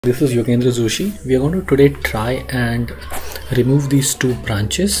This is Yogendra Joshi. We are going to today try and remove these two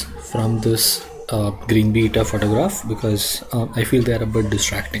branches from this green beetle photograph because I feel they are a bit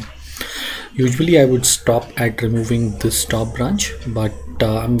distracting. Usually I would stop at removing this top branch, but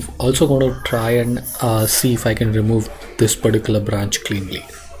I'm also going to try and see if I can remove this particular branch cleanly.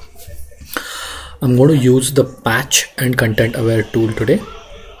 I'm going to use the patch and content aware tool today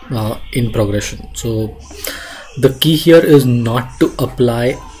in progression. So the key here is not to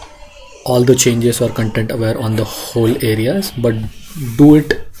apply all the changes or content aware on the whole areas, but do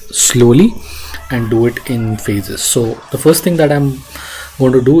it slowly and do it in phases. So the first thing that I'm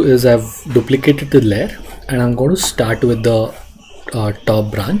going to do is I've duplicated the layer and I'm going to start with the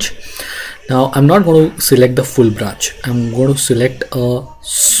top branch. Now I'm not going to select the full branch. I'm going to select a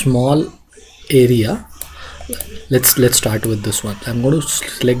small area. Let's start with this one. I'm going to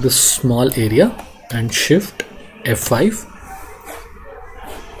select the small area and shift F5.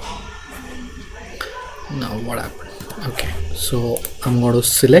 Now what happened? Okay, so I'm going to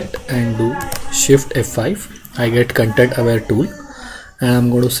select and do shift F5. I get content aware tool and I'm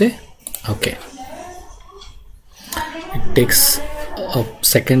going to say okay. It takes a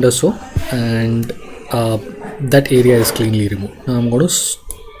second or so and that area is cleanly removed. Now I'm going to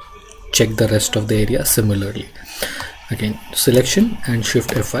check the rest of the area similarly. Again, selection and shift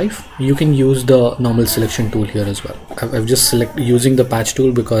F5. You can use the normal selection tool here as well. I've just using the patch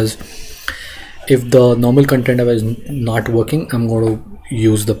tool because if the normal content aware is not working, I'm going to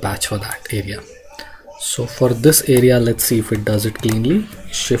use the patch for that area. So for this area, let's see if it does it cleanly.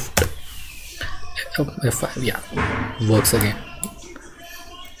 Shift F5, yeah, works again.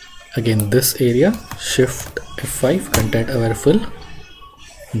 Again, this area, shift F5, content aware fill,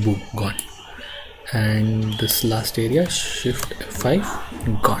 boom, gone. And this last area, shift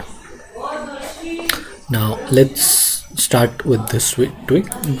F5, gone. Now let's start with this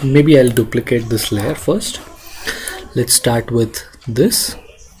twig. Maybe I'll duplicate this layer first. Let's start with this,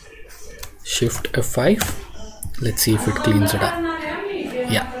 shift F5. Let's see if it cleans it up.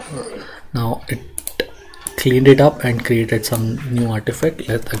 Yeah, now it cleaned it up and created some new artifact.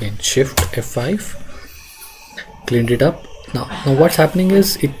 Let's again shift F5, cleaned it up. Now what's happening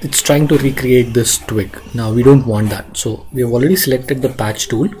is it's trying to recreate this twig. Now we don't want that, so we have already selected the patch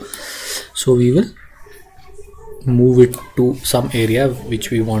tool, so we will move it to some area which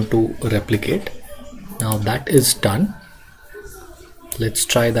we want to replicate. Now that is done. Let's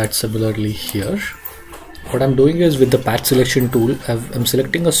try that similarly here. What I'm doing is with the patch selection tool, I'm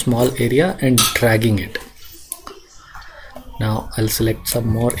selecting a small area and dragging it. Now I'll select some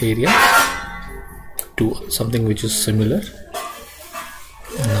more area to something which is similar.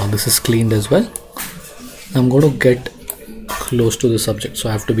 Now this is cleaned as well. I'm going to get close to the subject, so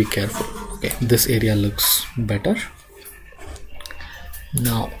I have to be careful. Okay, this area looks better.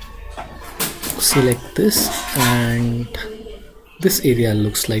 Now select this and this area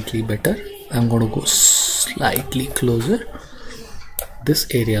looks slightly better. I'm going to go slightly closer. This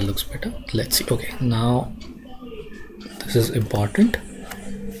area looks better. Let's see. Okay, now this is important.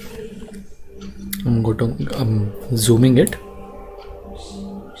 I'm going to zooming it.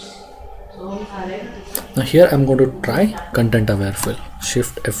 Now here I'm going to try content aware fill.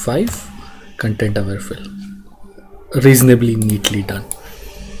 Shift F5, content aware fill. Reasonably neatly done.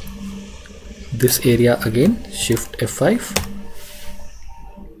 This area again, shift F5.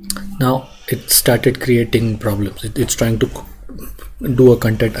 Now it started creating problems. It's trying to do a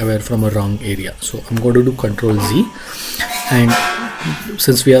content aware from a wrong area. So I'm going to do Control Z, and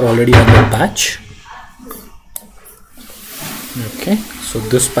since we are already on the patch, okay, so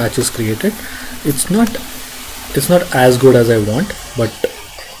this patch is created. It's not as good as I want, but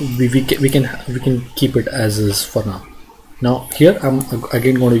we can keep it as is for now. Now here I'm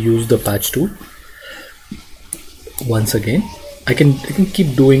again going to use the patch tool once again. I can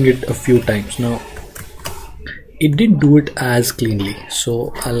keep doing it a few times. Now it didn't do it as cleanly,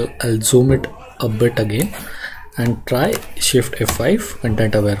 so I'll zoom it a bit again and try shift F5,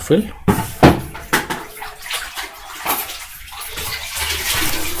 content aware fill.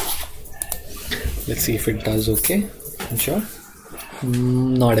 Let's see if it does okay. Sure,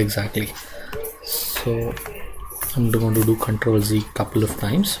 not exactly. So I'm going to do Control Z couple of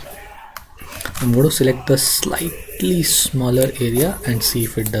times. I'm going to select the slightly smaller area and see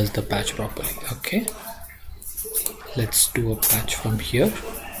if it does the patch properly. Okay, let's do a patch from here.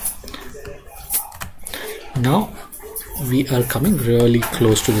 Now we are coming really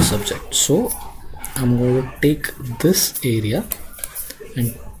close to the subject, so I'm going to take this area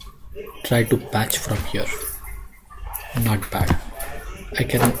and try to patch from here. Not bad. I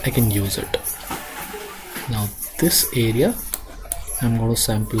can use it. Now this area I'm going to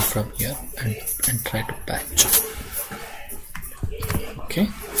sample from here and try to patch. Okay,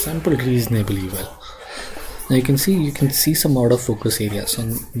 sample reasonably well. Now you can see some out of focus areas,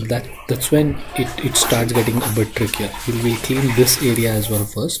 and that's when it starts getting a bit trickier. We will clean this area as well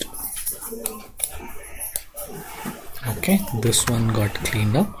first. Okay, this one got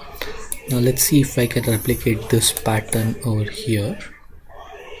cleaned up. Now let's see if I can replicate this pattern over here.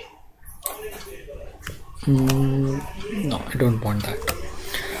 No, I don't want that.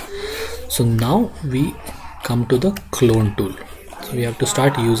 So now we come to the clone tool. So we have to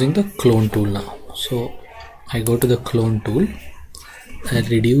start using the clone tool now. So I go to the clone tool, I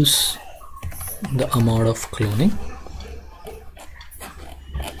reduce the amount of cloning,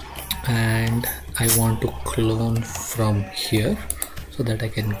 and I want to clone from here so that I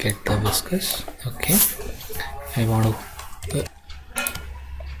can get the whiskers. Okay, I want to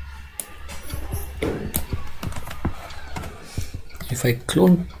if I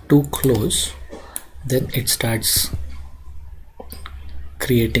clone too close, then it starts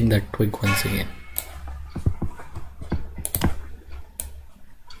creating that twig once again.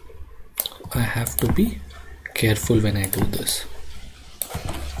 I have to be careful when I do this.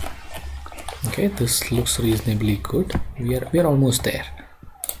 Okay, this looks reasonably good. We are almost there.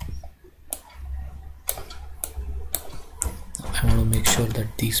 I want to make sure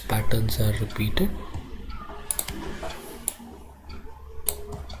that these patterns are repeated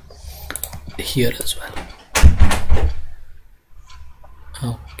here as well.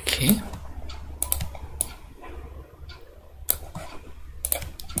 Okay.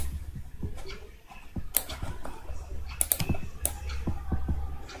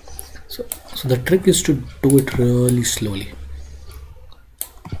 So the trick is to do it really slowly,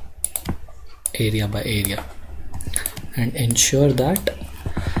 area by area, and ensure that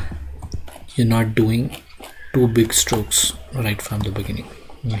you're not doing too big strokes right from the beginning.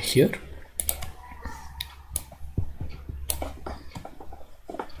 Here,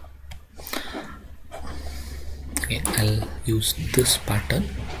 again I'll use this pattern.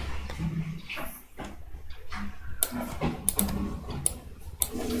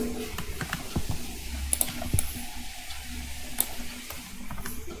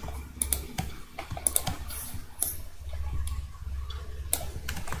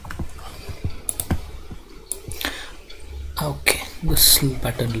 Okay, this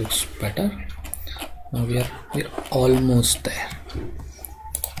pattern looks better. Now we're almost there.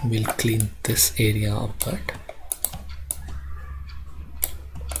 We'll clean this area up a bit.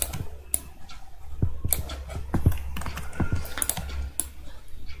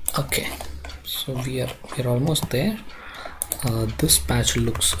 Okay, so we're almost there. This patch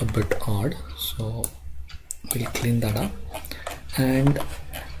looks a bit odd, so we'll clean that up. And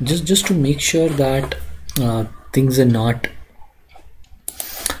just to make sure that things are not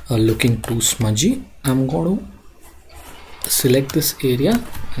looking too smudgy, I'm going to select this area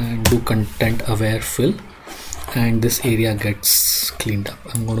and do content aware fill, and this area gets cleaned up.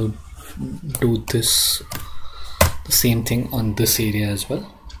 I'm going to do this the same thing on this area as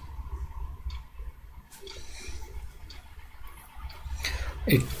well.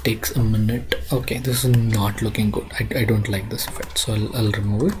 It takes a minute. Okay, this is not looking good. I don't like this effect, so I'll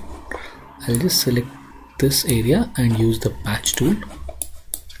remove it. I'll just select this area and use the patch tool,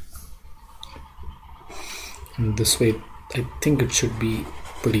 and this way I think it should be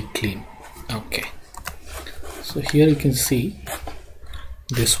pretty clean. Okay, so here you can see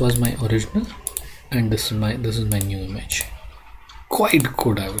this was my original and this is my new image. Quite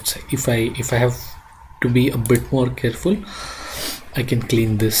good, I would say. If I have to be a bit more careful, I can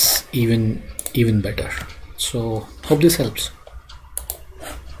clean this even better. So hope this helps.